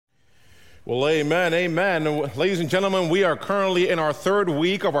Well, amen, amen. Ladies and gentlemen, we are currently in our third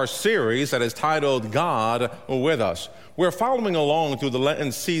week of our series that is titled God With Us. We're following along through the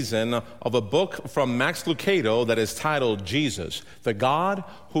Lenten season of a book from Max Lucado that is titled Jesus, the God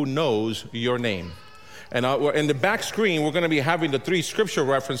Who Knows Your Name. And in the back screen, we're going to be having the three scripture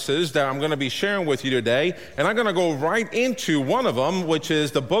references that I'm going to be sharing with you today. And I'm going to go right into one of them, which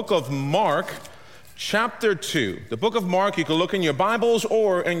is the book of Mark, Chapter 2. The book of Mark, you can look in your Bibles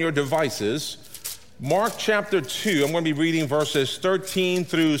or in your devices. Mark chapter 2, I'm going to be reading verses 13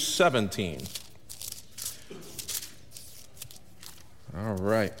 through 17. All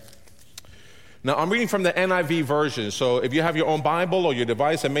right. Now, I'm reading from the NIV version, so if you have your own Bible or your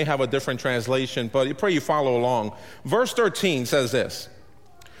device, it may have a different translation, but I pray you follow along. Verse 13 says this: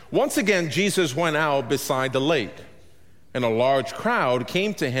 Once again, Jesus went out beside the lake, and a large crowd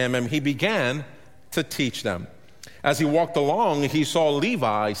came to him, and he began to teach them. As he walked along, he saw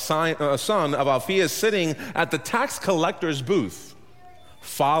Levi, son of Alphaeus, sitting at the tax collector's booth.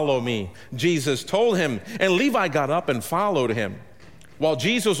 "Follow me," Jesus told him, and Levi got up and followed him. While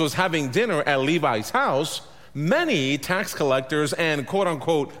Jesus was having dinner at Levi's house, many tax collectors and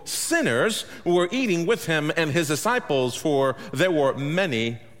quote-unquote sinners were eating with him and his disciples, for there were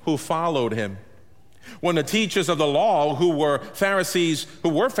many who followed him. When the teachers of the law who were Pharisees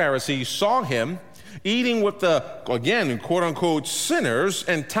saw him eating with the, again, quote-unquote sinners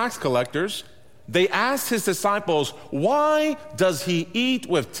and tax collectors, they asked his disciples, "Why does he eat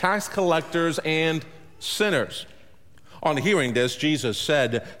with tax collectors and sinners?" On hearing this, Jesus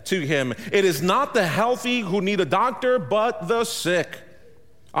said to him, "It is not the healthy who need a doctor, but the sick.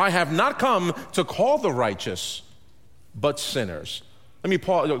 I have not come to call the righteous, but sinners." Let me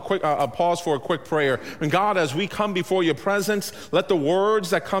pause for a quick prayer. And God, as we come before your presence, let the words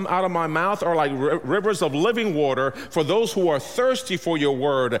that come out of my mouth are like rivers of living water for those who are thirsty for your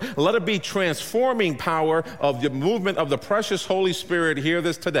word. Let it be transforming power of the movement of the precious Holy Spirit here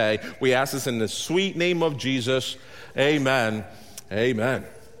this today. We ask this in the sweet name of Jesus. Amen. Amen.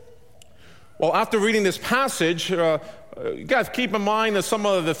 Well, after reading this passage, you guys keep in mind some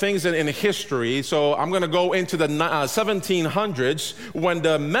of the things in history. So I'm going to go into the 1700s. When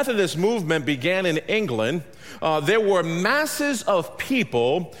the Methodist movement began in England, there were masses of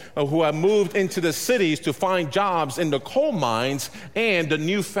people who had moved into the cities to find jobs in the coal mines and the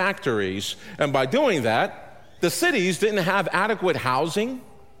new factories. And by doing that, the cities didn't have adequate housing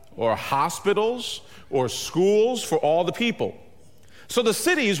or hospitals or schools for all the people. So the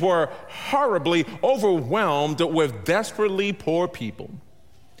cities were horribly overwhelmed with desperately poor people.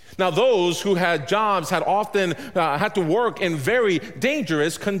 Now, those who had jobs had often had to work in very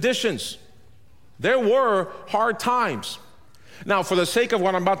dangerous conditions. There were hard times. Now, for the sake of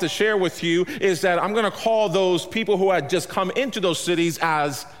what I'm about to share with you, is that I'm going to call those people who had just come into those cities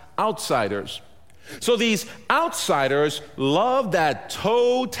as outsiders. So these outsiders loved that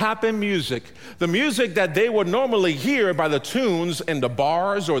toe-tapping music, the music that they would normally hear by the tunes in the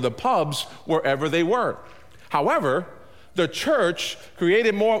bars or the pubs wherever they were. However, the church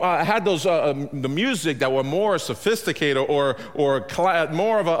created had those the music that were more sophisticated or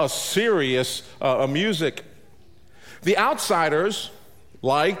more of a serious music. The outsiders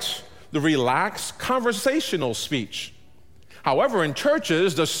liked the relaxed conversational speech. However, in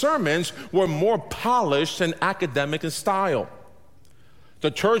churches, the sermons were more polished and academic in style. The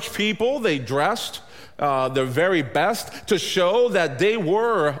church people, they dressed their very best to show that they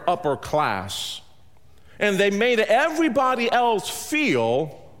were upper class. And they made everybody else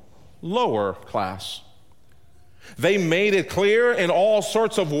feel lower class. They made it clear in all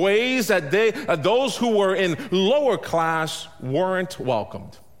sorts of ways that those who were in lower class weren't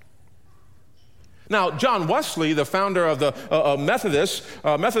welcomed. Now, John Wesley, the founder of the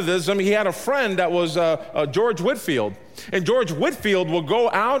Methodism, he had a friend that was George Whitefield. And George Whitefield would go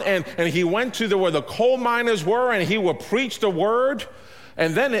out and he went to where the coal miners were, and he would preach the word.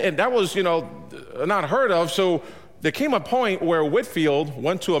 And then that was, not heard of. So there came a point where Whitefield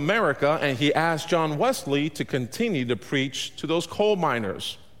went to America and he asked John Wesley to continue to preach to those coal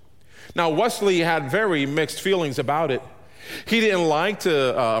miners. Now, Wesley had very mixed feelings about it. He didn't like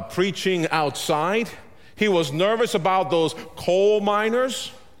preaching outside. He was nervous about those coal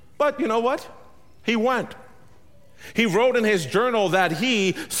miners. But you know what? He went. He wrote in his journal that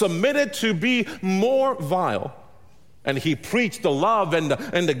he submitted to be more vile. And he preached the love and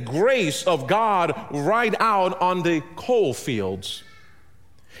the grace of God right out on the coal fields.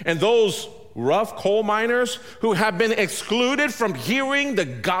 And those rough coal miners who have been excluded from hearing the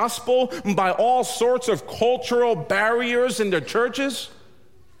gospel by all sorts of cultural barriers in their churches,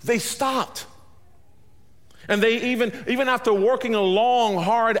 they stopped. And they even after working long,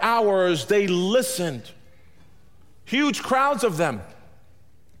 hard hours, they listened. Huge crowds of them.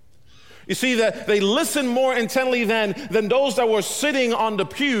 You see that they listened more intently than those that were sitting on the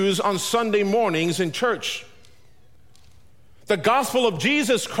pews on Sunday mornings in church. The gospel of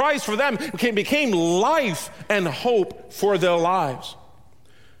Jesus Christ for them became life and hope for their lives.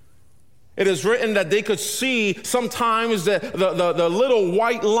 It is written that they could see sometimes the little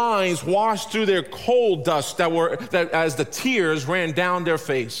white lines wash through their coal dust that as the tears ran down their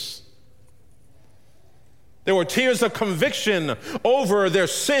face. There were tears of conviction over their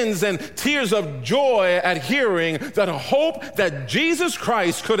sins and tears of joy at hearing that hope that Jesus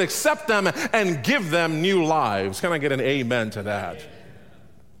Christ could accept them and give them new lives. Can I get an amen to that?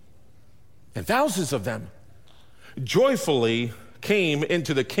 And thousands of them joyfully came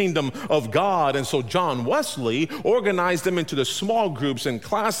into the kingdom of God. And so John Wesley organized them into the small groups and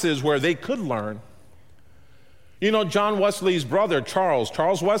classes where they could learn. You know, John Wesley's brother,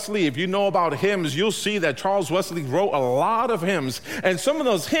 Charles Wesley, if you know about hymns, you'll see that Charles Wesley wrote a lot of hymns. And some of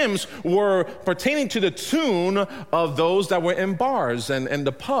those hymns were pertaining to the tune of those that were in bars and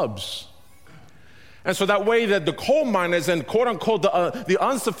the pubs. And so that way that the coal miners and quote unquote the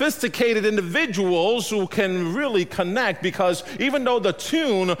unsophisticated individuals who can really connect, because even though the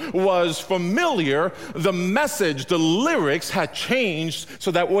tune was familiar, the message, the lyrics had changed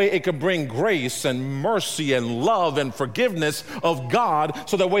so that way it could bring grace and mercy and love and forgiveness of God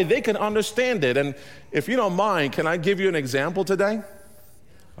so that way they can understand it. And if you don't mind, can I give you an example today?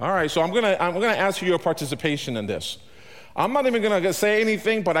 All right, so I'm gonna ask for your participation in this. I'm not even going to say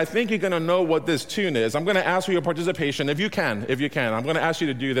anything, but I think you're going to know what this tune is. I'm going to ask for your participation, if you can. I'm going to ask you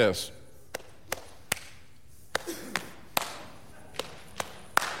to do this.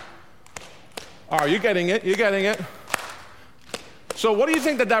 Are you getting it? You're getting it? So what do you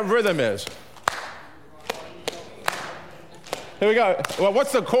think that rhythm is? Here we go. Well,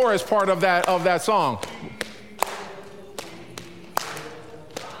 what's the chorus part of that song?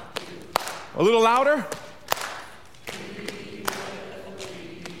 A little louder?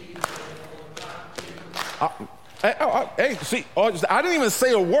 Hey, see, I didn't even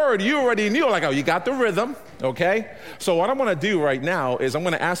say a word. You already knew. Like, you got the rhythm, okay? So what I'm going to do right now is I'm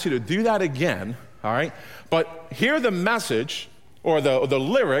going to ask you to do that again, all right? But hear the message or the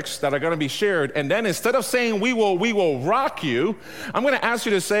lyrics that are going to be shared, and then instead of saying we will rock you, I'm going to ask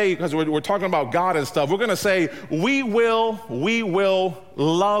you to say, because we're talking about God and stuff, we're going to say we will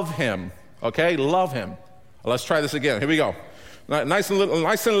love him, okay? Love him. Let's try this again. Here we go. Nice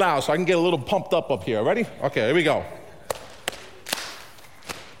and loud so I can get a little pumped up here. Ready? Okay, here we go.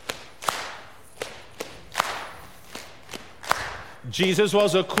 Jesus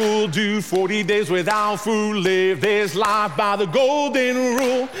was a cool dude, 40 days without food, lived his life by the golden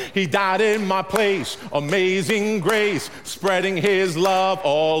rule. He died in my place, amazing grace, spreading his love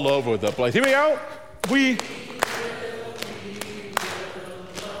all over the place. Here we go. We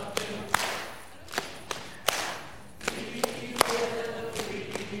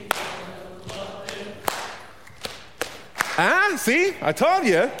see, I told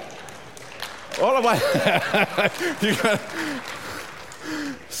you. All of my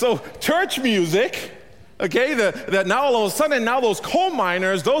So church music, okay, that now all of a sudden, now those coal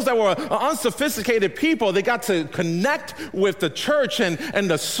miners, those that were unsophisticated people, they got to connect with the church and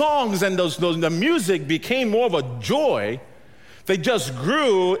the songs and the music became more of a joy. They just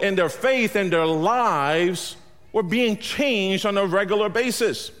grew in their faith and their lives were being changed on a regular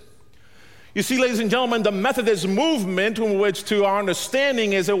basis. You see, ladies and gentlemen, the Methodist movement, which to our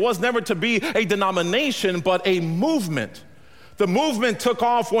understanding is it was never to be a denomination, but a movement. The movement took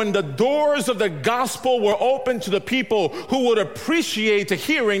off when the doors of the gospel were open to the people who would appreciate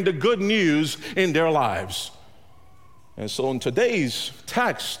hearing the good news in their lives. And so in today's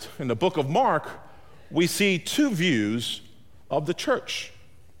text, in the book of Mark, we see two views of the church.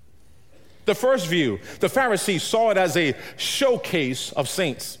 The first view, the Pharisees saw it as a showcase of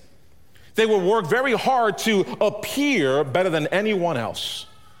saints. They would work very hard to appear better than anyone else.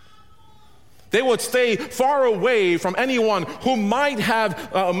 They would stay far away from anyone who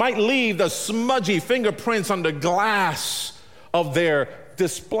might leave the smudgy fingerprints on the glass of their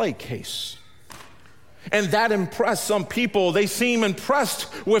display case. And that impressed some people. They seem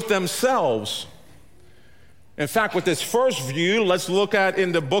impressed with themselves. In fact, with this first view, let's look at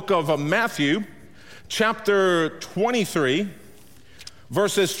in the book of Matthew, chapter 23,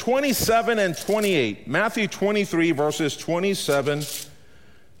 verses 27 and 28. Matthew 23, verses 27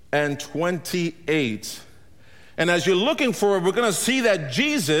 and 28. And as you're looking for it, we're going to see that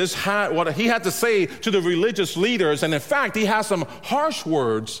Jesus had what he had to say to the religious leaders. And in fact, he has some harsh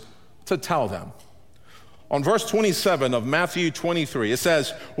words to tell them. On verse 27 of Matthew 23, it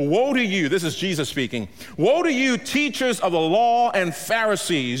says, "Woe to you," this is Jesus speaking, "woe to you, teachers of the law and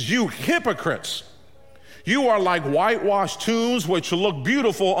Pharisees, you hypocrites! You are like whitewashed tombs, which look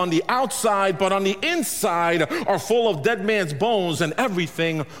beautiful on the outside, but on the inside are full of dead man's bones and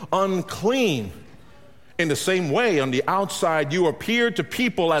everything unclean. In the same way, on the outside you appear to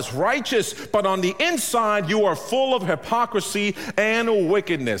people as righteous, but on the inside you are full of hypocrisy and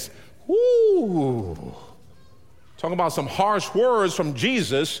wickedness." Woo! Talking about some harsh words from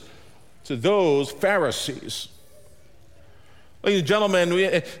Jesus to those Pharisees. Ladies and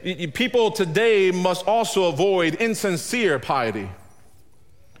gentlemen, people today must also avoid insincere piety.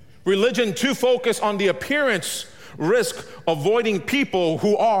 Religion too focused on the appearance risk avoiding people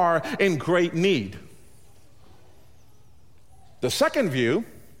who are in great need. The second view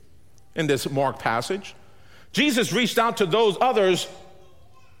in this Mark passage, Jesus reached out to those others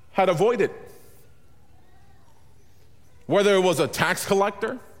had avoided. Whether it was a tax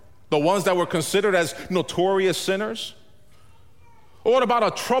collector, the ones that were considered as notorious sinners, or what about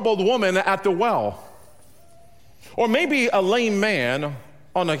a troubled woman at the well? Or maybe a lame man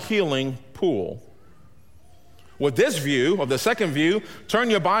on a healing pool? With this view, of the second view, turn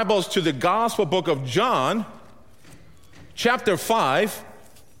your Bibles to the Gospel book of John, chapter 5.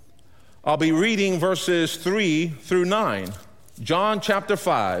 I'll be reading verses 3 through 9. John chapter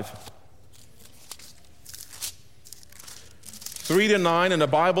 5. 3 to 9, and the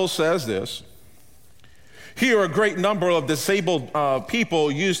Bible says this. "Here a great number of disabled people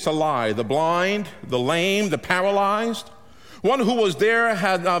used to lie, the blind, the lame, the paralyzed. One who was there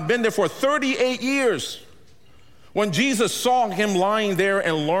had been there for 38 years. When Jesus saw him lying there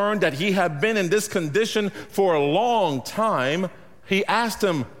and learned that he had been in this condition for a long time, he asked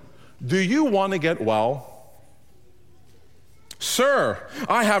him, 'Do you want to get well?' 'Sir,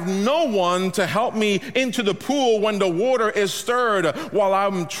 I have no one to help me into the pool when the water is stirred. While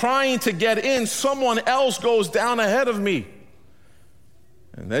I'm trying to get in, someone else goes down ahead of me.'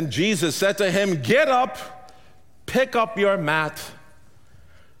 And then Jesus said to him, 'Get up, pick up your mat,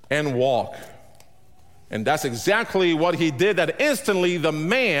 and walk.' And that's exactly what he did, that instantly the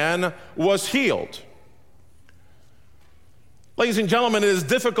man was healed." Ladies and gentlemen, it is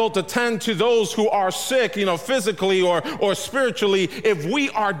difficult to tend to those who are sick, physically or spiritually, if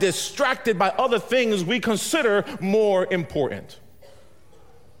we are distracted by other things we consider more important.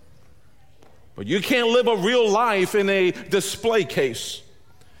 But you can't live a real life in a display case.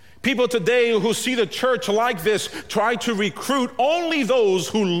 People today who see the church like this try to recruit only those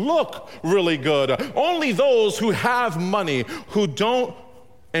who look really good, only those who have money, who don't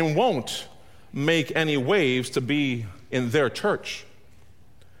and won't make any waves to be in their church.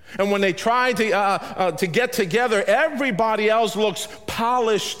 And when they try to get together, everybody else looks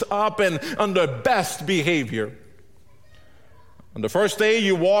polished up and on their best behavior. On the first day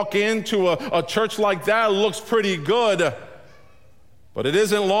you walk into a church like that, it looks pretty good. But it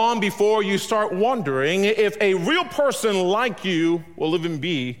isn't long before you start wondering if a real person like you will even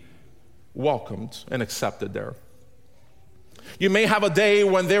be welcomed and accepted there. You may have a day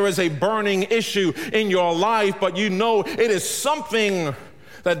when there is a burning issue in your life, but you know it is something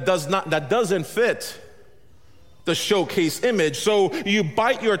that doesn't fit the showcase image. So you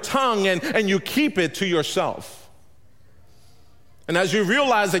bite your tongue and you keep it to yourself. And as you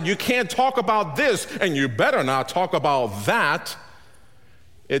realize that you can't talk about this and you better not talk about that,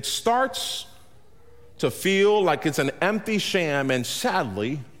 it starts to feel like it's an empty sham, and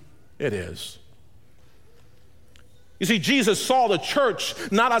sadly, it is. You see, Jesus saw the church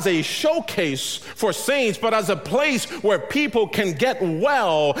not as a showcase for saints, but as a place where people can get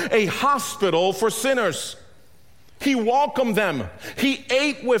well, a hospital for sinners. He welcomed them. He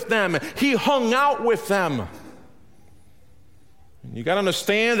ate with them. He hung out with them. You got to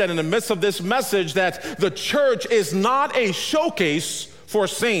understand that in the midst of this message, that the church is not a showcase for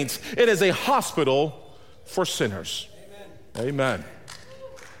saints. It is a hospital for sinners. Amen. Amen.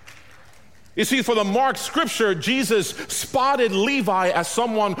 You see, for the Mark scripture, Jesus spotted Levi as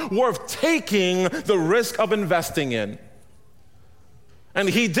someone worth taking the risk of investing in. And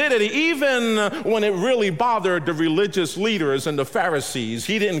he did it even when it really bothered the religious leaders and the Pharisees.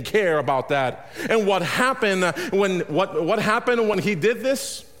 He didn't care about that. And what happened when he did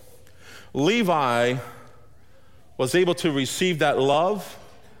this? Levi was able to receive that love,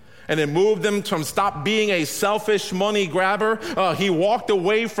 and it moved him from stop being a selfish money grabber. He walked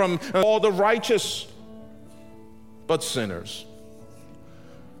away from all the righteous, but sinners.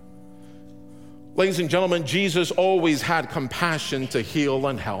 Ladies and gentlemen, Jesus always had compassion to heal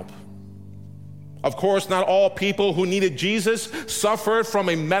and help. Of course, not all people who needed Jesus suffered from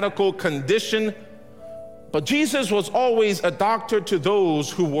a medical condition, But Jesus was always a doctor to those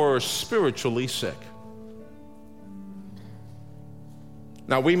who were spiritually sick.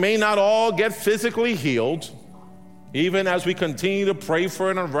 Now, we may not all get physically healed, even as we continue to pray for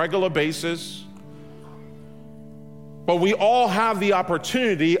it on a regular basis, but we all have the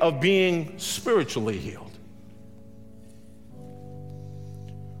opportunity of being spiritually healed.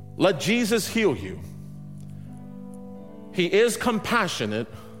 Let Jesus heal you. He is compassionate.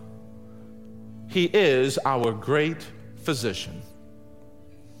 He is our great physician.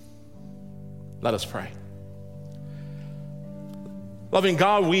 Let us pray. Loving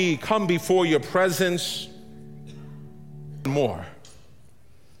God, we come before your presence more.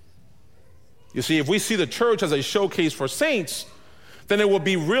 You see, if we see the church as a showcase for saints, then it will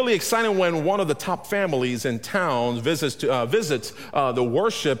be really exciting when one of the top families in town visits the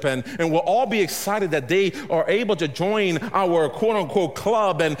worship, and we'll all be excited that they are able to join our quote-unquote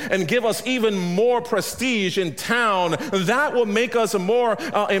club and give us even more prestige in town. That will make us a more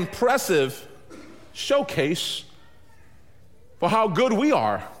impressive showcase for how good we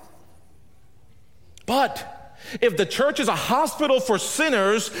are. But if the church is a hospital for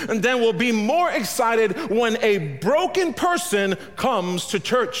sinners, then we'll be more excited when a broken person comes to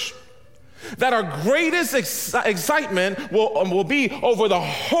church. That our greatest excitement will be over the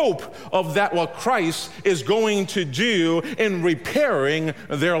hope of that what Christ is going to do in repairing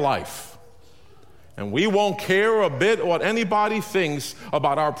their life. And we won't care a bit what anybody thinks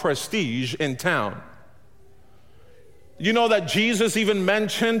about our prestige in town. You know that Jesus even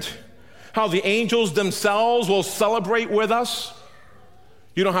mentioned how the angels themselves will celebrate with us?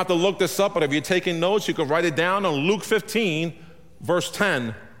 You don't have to look this up, but if you're taking notes, you can write it down on Luke 15, verse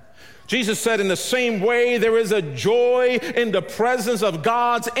 10. Jesus said, in the same way, there is a joy in the presence of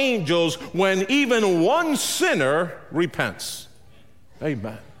God's angels when even one sinner repents.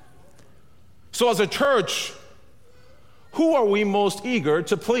 Amen. So as a church, who are we most eager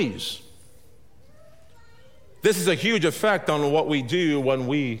to please? This is a huge effect on what we do when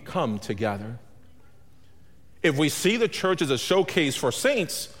we come together. If we see the church as a showcase for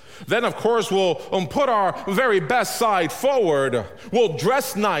saints, then of course we'll put our very best side forward. We'll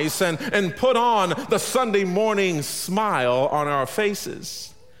dress nice and put on the Sunday morning smile on our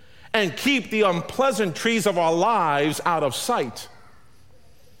faces and keep the unpleasantries of our lives out of sight.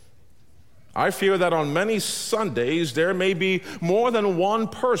 I fear that on many Sundays there may be more than one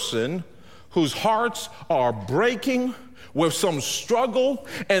person whose hearts are breaking with some struggle,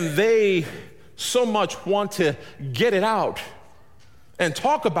 and they so much want to get it out and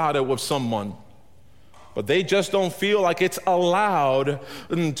talk about it with someone, but they just don't feel like it's allowed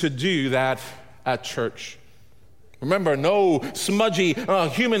to do that at church. Remember, no smudgy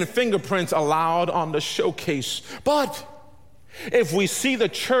human fingerprints allowed on the showcase. But if we see the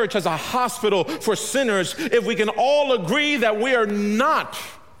church as a hospital for sinners, if we can all agree that we are not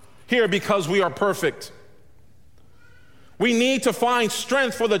here because we are perfect, we need to find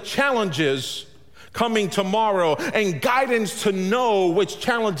strength for the challenges coming tomorrow and guidance to know which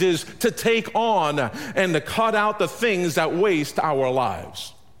challenges to take on and to cut out the things that waste our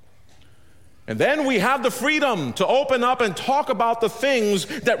lives. And then we have the freedom to open up and talk about the things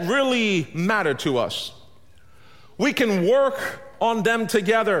that really matter to us. We can work on them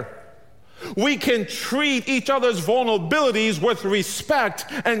together. We can treat each other's vulnerabilities with respect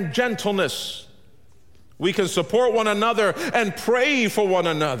and gentleness. We can support one another and pray for one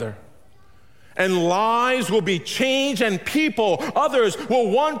another. And lives will be changed, and others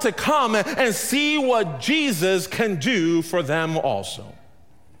will want to come and see what Jesus can do for them also.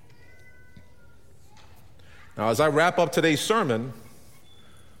 Now, as I wrap up today's sermon,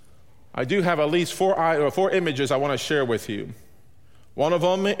 I do have at least four images I want to share with you. One of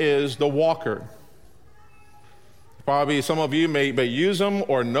them is the walker. Probably some of you may use them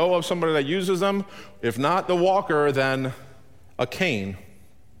or know of somebody that uses them. If not the walker, then a cane.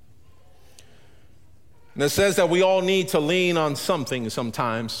 And it says that we all need to lean on something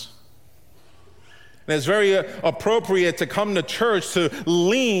sometimes. And it's very appropriate to come to church to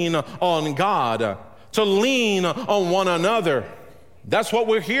lean on God, to lean on one another. That's what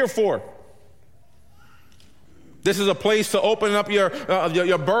we're here for. This is a place to open up your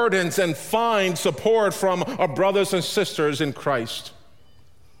burdens and find support from our brothers and sisters in Christ.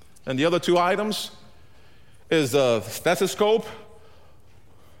 And the other two items is the stethoscope.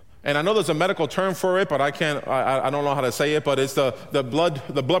 And I know there's a medical term for it, but I don't know how to say it, but it's the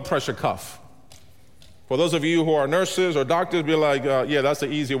blood pressure cuff. For those of you who are nurses or doctors, be like, yeah, that's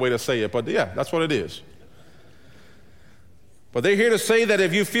the easier way to say it. But yeah, that's what it is. But they're here to say that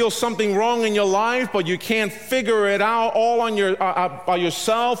if you feel something wrong in your life, but you can't figure it out all on by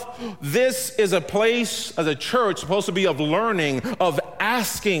yourself, this is a place as a church supposed to be of learning, of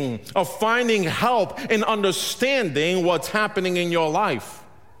asking, of finding help in understanding what's happening in your life.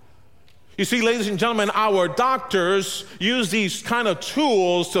 You see, ladies and gentlemen, our doctors use these kind of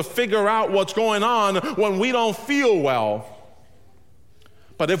tools to figure out what's going on when we don't feel well.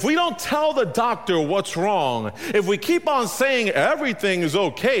 But if we don't tell the doctor what's wrong, if we keep on saying everything is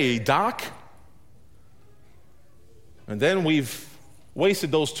okay, doc, and then we've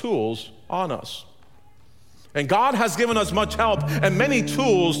wasted those tools on us. And God has given us much help and many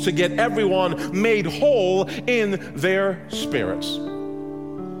tools to get everyone made whole in their spirits.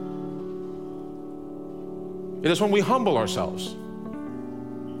 It is when we humble ourselves,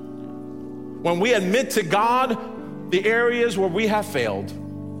 when we admit to God the areas where we have failed,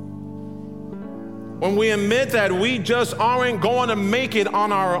 when we admit that we just aren't going to make it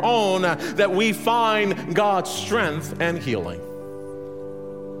on our own, that we find God's strength and healing.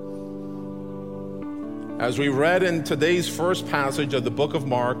 As we read in today's first passage of the book of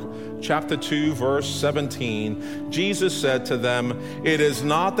Mark, chapter 2, verse 17, Jesus said to them, "It is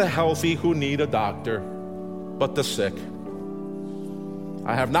not the healthy who need a doctor, but the sick.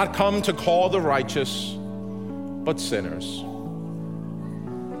 I have not come to call the righteous, but sinners."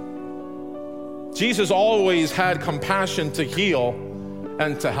 Jesus always had compassion to heal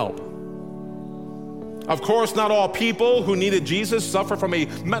and to help. Of course, not all people who needed Jesus suffer from a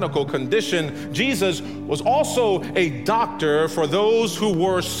medical condition. Jesus was also a doctor for those who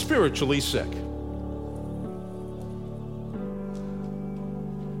were spiritually sick.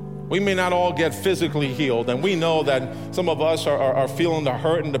 We may not all get physically healed, and we know that some of us are feeling the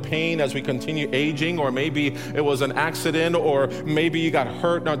hurt and the pain as we continue aging, or maybe it was an accident, or maybe you got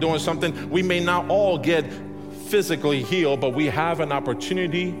hurt not doing something. We may not all get physically healed, but we have an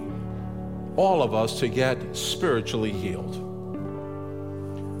opportunity, all of us, to get spiritually healed.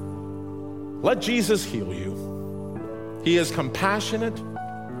 Let Jesus heal you. He is compassionate.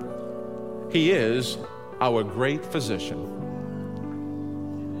 He is our great physician.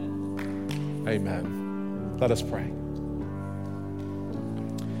 Amen. Let us pray.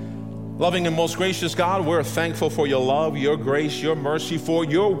 Loving and most gracious God, we're thankful for your love, your grace, your mercy, for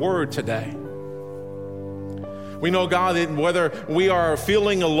your word today. We know, God, that whether we are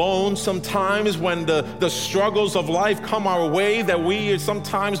feeling alone sometimes when the struggles of life come our way, that we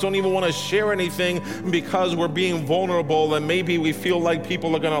sometimes don't even want to share anything because we're being vulnerable, and maybe we feel like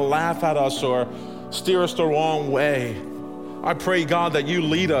people are going to laugh at us or steer us the wrong way. I pray, God, that you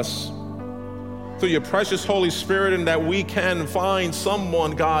lead us through your precious Holy Spirit, and that we can find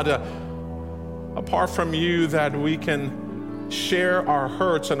someone, God, apart from you, that we can share our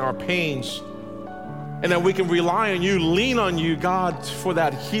hurts and our pains, and that we can rely on you, lean on you, God, for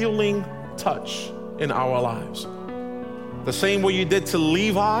that healing touch in our lives. The same way you did to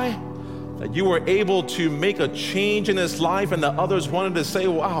Levi, that you were able to make a change in his life, and the others wanted to say,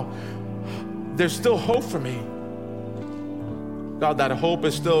 wow, there's still hope for me. God, that hope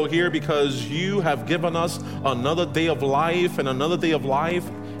is still here because you have given us another day of life, and another day of life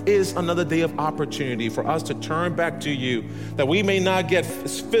is another day of opportunity for us to turn back to you, that we may not get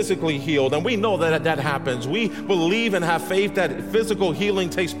physically healed. And we know that that happens. We believe and have faith that physical healing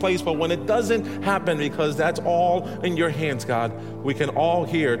takes place, but when it doesn't happen, because that's all in your hands, God, we can all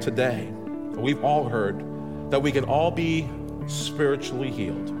hear today, we've all heard, that we can all be spiritually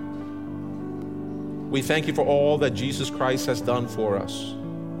healed. We thank you for all that Jesus Christ has done for us,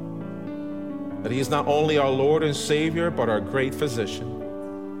 that he is not only our Lord and Savior, but our great physician.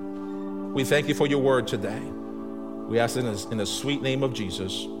 We thank you for your word today. We ask in the sweet name of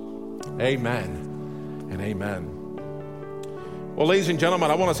Jesus. Amen and amen. Well, ladies and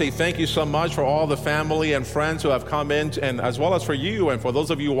gentlemen, I want to say thank you so much for all the family and friends who have come in, and as well as for you and for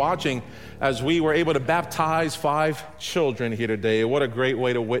those of you watching, as we were able to baptize 5 children here today. What a great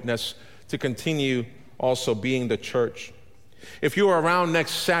way to witness, to continue also being the church. If you are around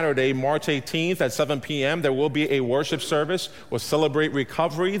next Saturday, March 18th at 7 p.m., there will be a worship service. We'll celebrate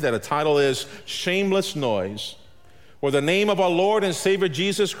recovery, that the title is Shameless Noise, where the name of our Lord and Savior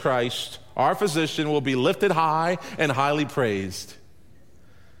Jesus Christ, our physician, will be lifted high and highly praised.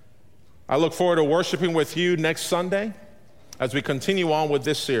 I look forward to worshiping with you next Sunday as we continue on with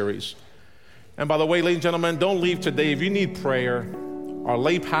this series. And by the way, ladies and gentlemen, don't leave today. If you need prayer, our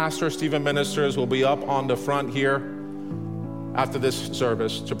lay pastor, Stephen Ministers, will be up on the front here after this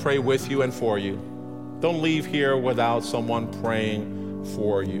service to pray with you and for you. Don't leave here without someone praying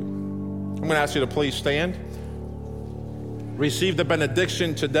for you. I'm going to ask you to please stand. Receive the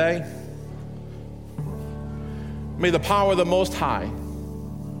benediction today. May the power of the Most High,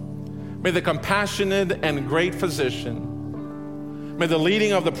 may the compassionate and great physician, may the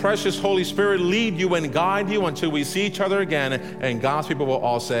leading of the precious Holy Spirit lead you and guide you until we see each other again. And God's people will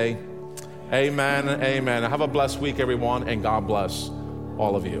all say, amen and amen. Have a blessed week, everyone, and God bless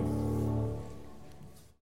all of you.